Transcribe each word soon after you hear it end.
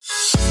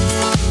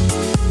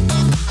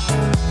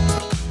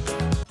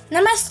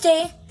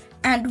Namaste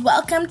and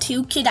welcome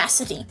to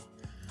Kidacity,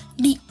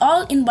 the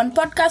all-in-one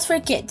podcast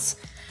for kids,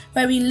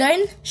 where we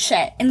learn,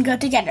 share, and grow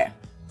together.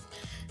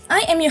 I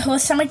am your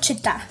host Samar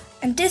Chitta,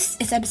 and this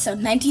is episode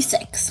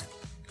 96.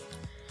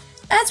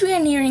 As we are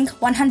nearing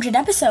 100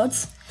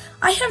 episodes,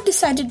 I have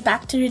decided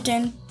back to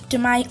return to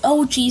my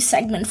OG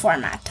segment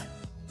format.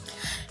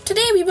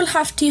 Today we will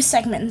have two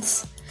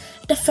segments.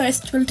 The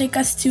first will take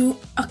us to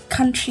a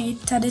country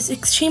that is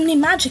extremely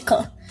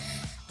magical,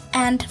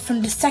 and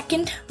from the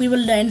second we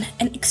will learn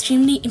an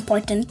extremely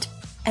important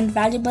and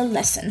valuable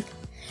lesson.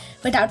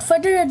 Without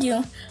further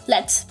ado,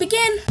 let's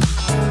begin!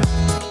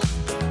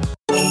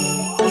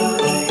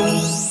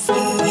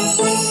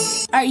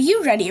 Are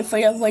you ready for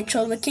your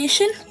virtual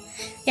vacation?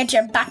 Get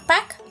your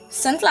backpack,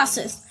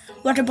 sunglasses,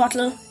 water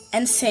bottle,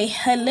 and say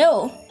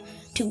hello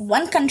to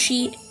one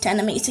country, 10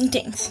 amazing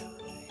things.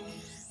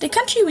 The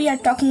country we are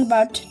talking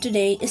about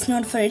today is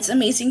known for its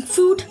amazing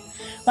food,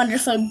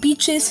 wonderful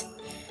beaches,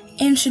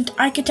 ancient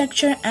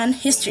architecture, and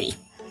history.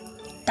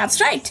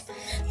 That's right,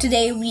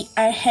 today we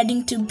are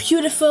heading to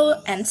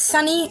beautiful and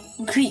sunny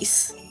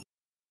Greece.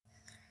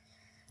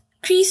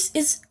 Greece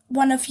is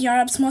one of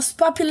Europe's most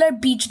popular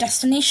beach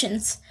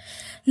destinations,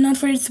 known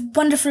for its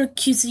wonderful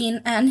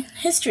cuisine and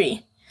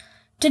history.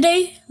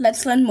 Today,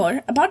 let's learn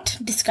more about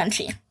this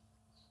country.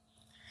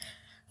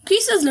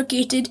 Greece is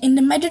located in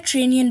the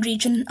Mediterranean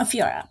region of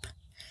Europe.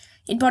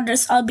 It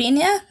borders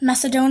Albania,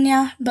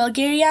 Macedonia,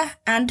 Bulgaria,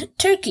 and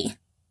Turkey.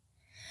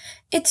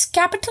 Its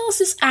capital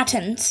is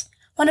Athens,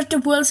 one of the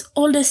world's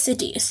oldest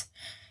cities.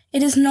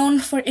 It is known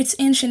for its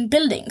ancient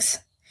buildings.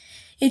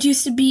 It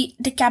used to be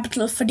the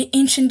capital for the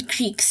ancient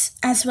Greeks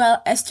as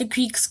well as the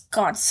Greek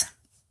gods.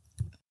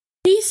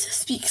 Greece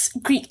speaks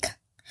Greek,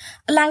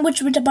 a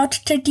language with about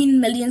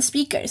 13 million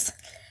speakers.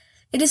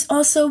 It is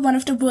also one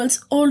of the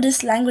world's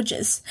oldest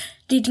languages,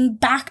 dating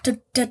back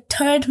to the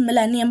 3rd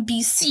millennium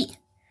BC.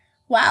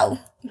 Wow,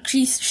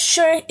 Greece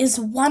sure is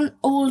one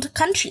old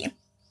country.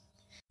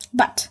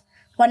 But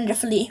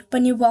wonderfully,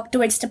 when you walk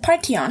towards the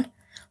Parthenon,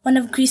 one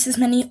of Greece's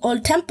many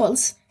old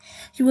temples,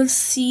 you will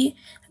see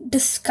the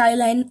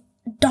skyline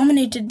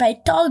dominated by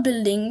tall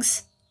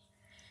buildings.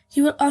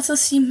 You will also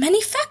see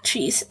many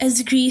factories,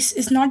 as Greece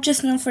is not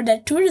just known for their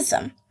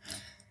tourism.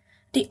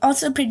 They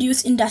also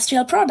produce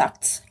industrial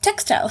products,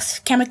 textiles,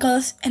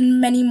 chemicals, and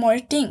many more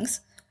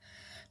things.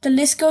 The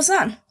list goes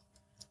on.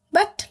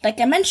 But, like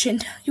I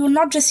mentioned, you will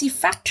not just see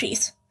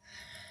factories.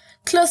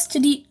 Close to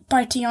the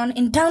Parthenon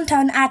in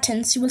downtown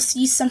Athens, you will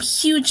see some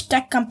huge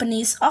tech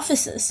companies'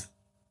 offices.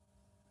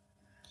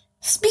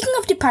 Speaking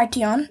of the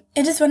Parthenon,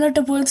 it is one of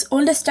the world's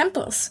oldest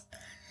temples.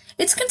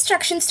 Its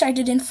construction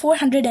started in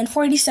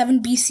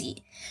 447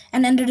 BC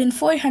and ended in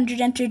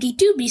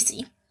 432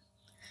 BC.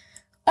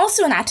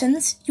 Also in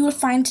Athens, you will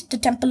find the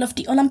temple of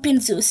the Olympian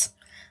Zeus,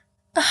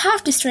 a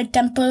half-destroyed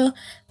temple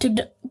to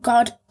the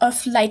god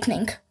of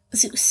lightning,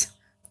 Zeus.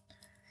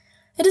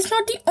 It is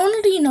not the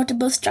only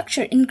notable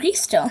structure in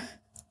Greece though.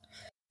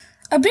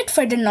 A bit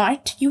further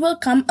north, you will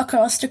come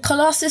across the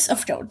Colossus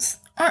of Rhodes,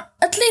 or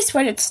at least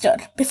where it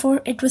stood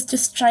before it was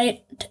destroyed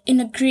in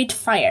a great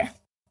fire.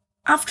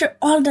 After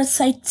all that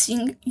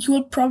sightseeing, you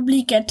will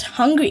probably get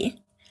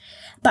hungry.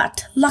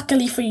 But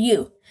luckily for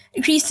you,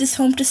 Greece is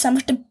home to some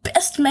of the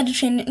best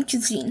Mediterranean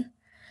cuisine.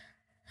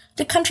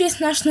 The country's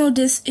national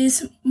dish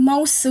is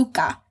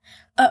moussaka,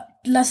 a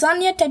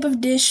lasagna type of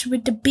dish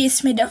with the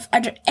base made of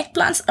either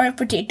eggplants or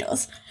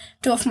potatoes,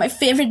 two of my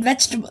favorite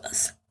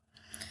vegetables.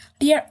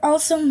 There are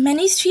also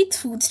many street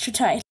foods to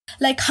try,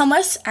 like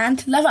hummus and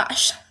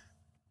lavash.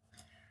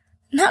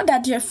 Now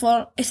that you're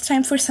full, it's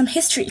time for some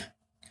history.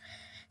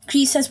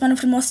 Greece has one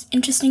of the most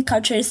interesting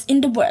cultures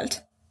in the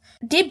world.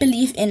 They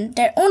believe in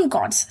their own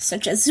gods,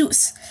 such as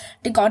Zeus,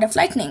 the god of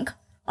lightning,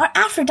 or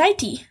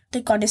Aphrodite,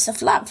 the goddess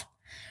of love,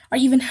 or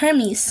even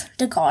Hermes,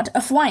 the god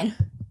of wine.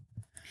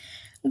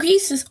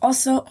 Greece is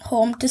also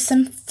home to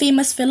some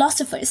famous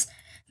philosophers,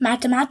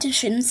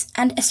 mathematicians,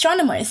 and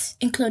astronomers,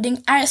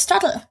 including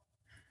Aristotle.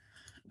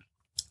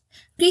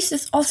 Greece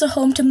is also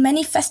home to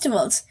many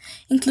festivals,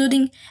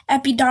 including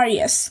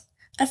Epidarius,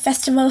 a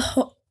festival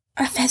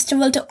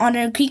to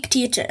honor Greek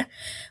theatre,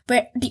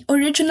 where the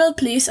original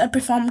plays are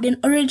performed in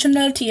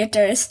original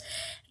theatres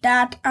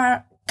that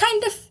are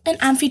kind of an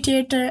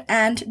amphitheatre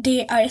and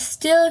they are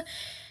still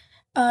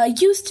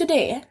used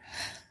today.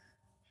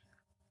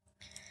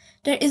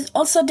 There is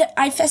also the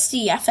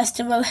Ifestia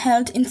festival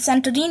held in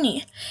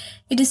Santorini.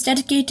 It is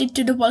dedicated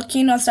to the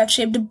volcanoes that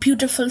shape the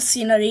beautiful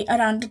scenery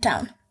around the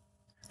town.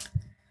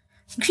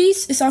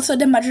 Greece is also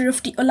the mother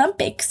of the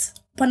Olympics,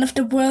 one of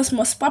the world's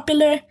most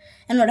popular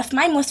and one of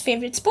my most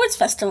favorite sports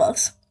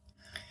festivals.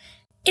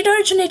 It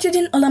originated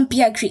in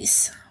Olympia,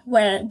 Greece,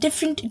 where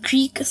different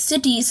Greek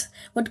cities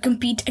would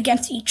compete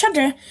against each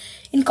other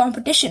in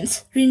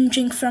competitions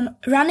ranging from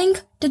running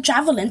to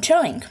javelin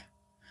throwing.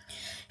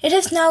 It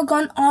has now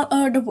gone all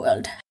over the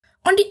world.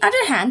 On the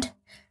other hand,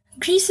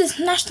 Greece's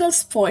national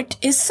sport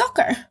is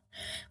soccer,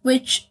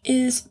 which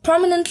is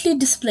prominently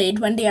displayed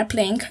when they are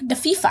playing the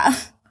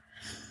FIFA.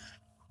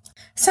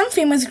 Some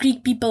famous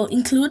Greek people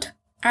include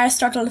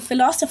Aristotle the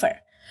philosopher,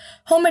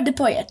 Homer the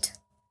poet,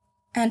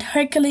 and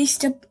Hercules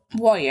the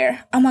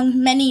warrior,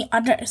 among many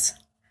others.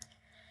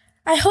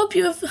 I hope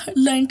you have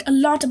learned a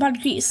lot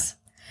about Greece.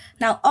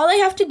 Now all I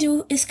have to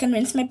do is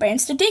convince my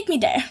parents to take me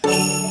there.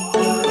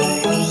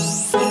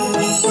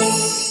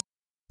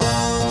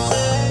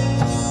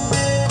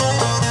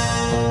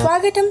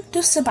 Swagatam to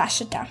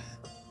Subhashita,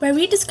 where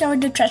we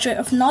discovered the treasure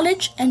of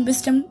knowledge and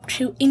wisdom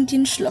through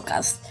Indian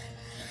shlokas.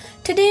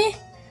 Today,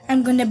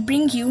 I'm going to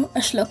bring you a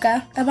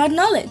shloka about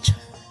knowledge.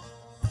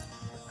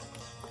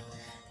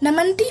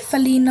 Namanti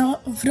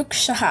falino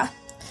vrukshaha,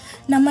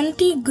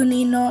 namanti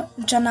gunino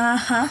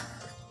janaha,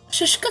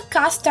 shushka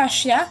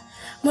kastasya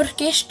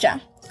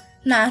murkeshcha,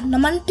 na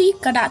namanti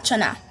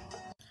kadachana.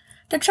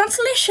 The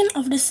translation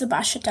of this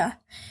Subhashita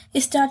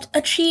is that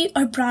a tree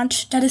or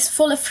branch that is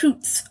full of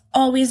fruits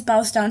always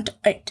bows down to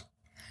earth.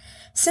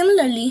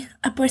 Similarly,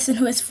 a person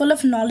who is full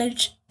of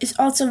knowledge is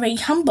also very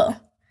humble.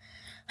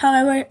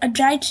 However, a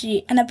dry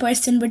tree and a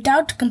person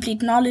without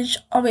complete knowledge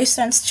always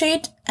stand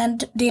straight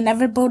and they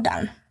never bow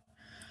down.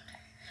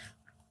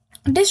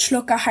 This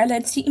shloka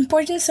highlights the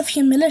importance of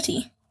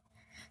humility.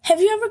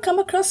 Have you ever come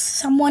across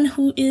someone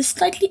who is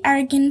slightly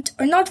arrogant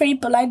or not very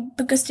polite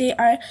because they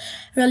are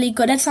really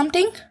good at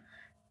something?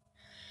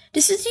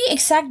 This is the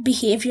exact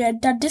behavior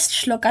that this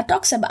shloka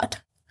talks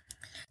about.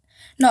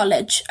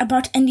 Knowledge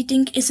about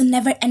anything is a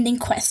never-ending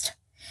quest,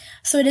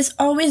 so it is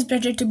always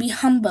better to be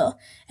humble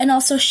and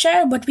also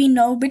share what we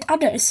know with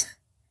others.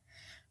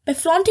 By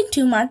flaunting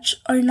too much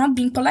or not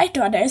being polite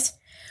to others,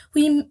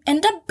 we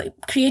end up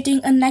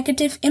creating a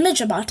negative image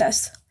about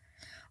us.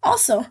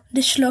 Also,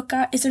 this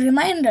shloka is a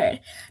reminder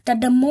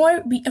that the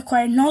more we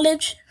acquire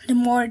knowledge, the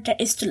more there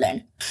is to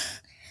learn.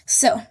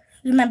 So,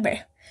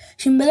 remember,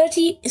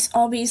 humility is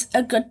always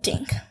a good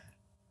thing.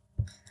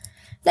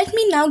 Let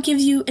me now give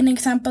you an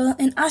example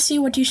and ask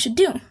you what you should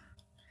do.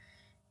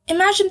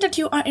 Imagine that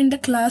you are in the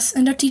class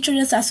and the teacher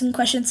is asking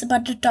questions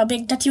about the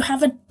topic that you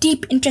have a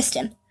deep interest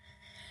in.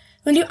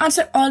 Will you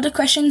answer all the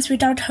questions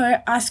without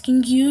her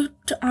asking you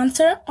to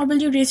answer, or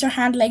will you raise your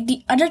hand like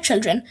the other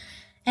children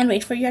and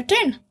wait for your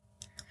turn?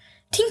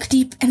 Think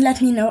deep and let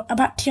me know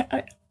about your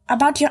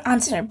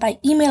answer by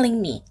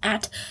emailing me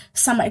at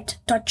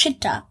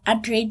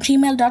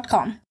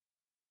samarth.chitta@gmail.com.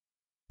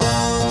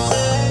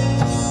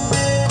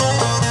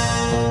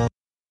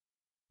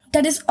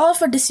 That is all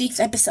for this week's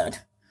episode.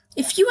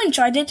 If you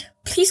enjoyed it,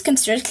 please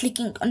consider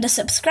clicking on the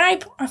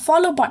subscribe or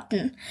follow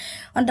button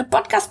on the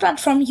podcast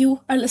platform you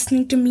are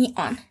listening to me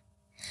on.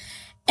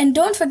 And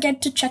don't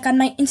forget to check out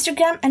my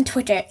Instagram and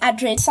Twitter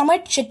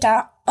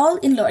 @samarthchitta, all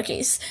in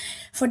lowercase,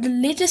 for the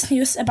latest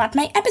news about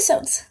my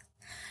episodes.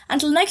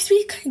 Until next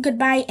week,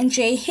 goodbye and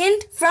Jai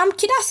Hind from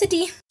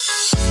Kidacity.